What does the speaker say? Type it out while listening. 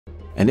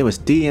and it was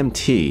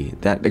DMT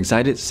that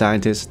excited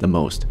scientists the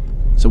most.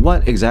 So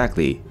what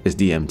exactly is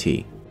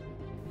DMT?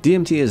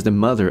 DMT is the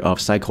mother of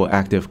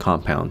psychoactive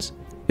compounds.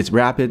 Its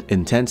rapid,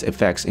 intense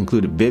effects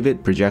include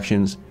vivid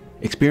projections,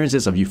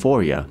 experiences of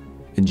euphoria,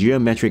 and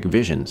geometric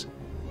visions.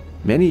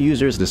 Many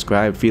users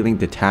describe feeling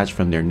detached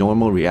from their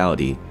normal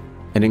reality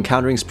and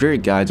encountering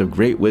spirit guides of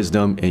great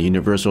wisdom and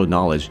universal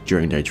knowledge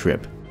during their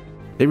trip.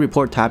 They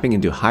report tapping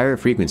into higher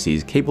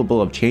frequencies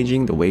capable of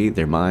changing the way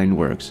their mind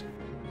works.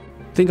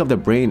 Think of the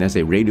brain as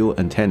a radio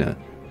antenna.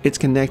 It's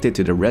connected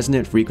to the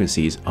resonant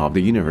frequencies of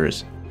the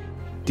universe.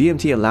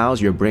 DMT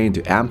allows your brain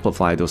to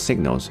amplify those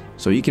signals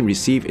so you can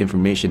receive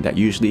information that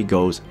usually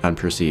goes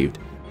unperceived.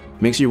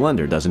 Makes you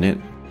wonder, doesn't it?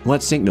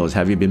 What signals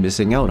have you been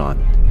missing out on?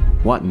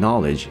 What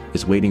knowledge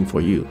is waiting for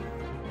you?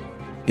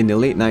 In the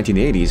late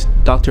 1980s,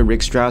 Dr.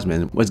 Rick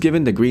Strassman was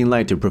given the green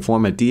light to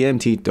perform a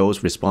DMT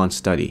dose-response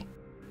study.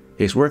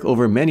 His work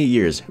over many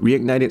years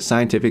reignited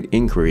scientific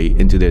inquiry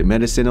into the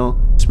medicinal,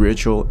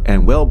 spiritual,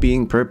 and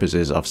well-being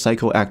purposes of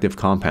psychoactive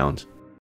compounds.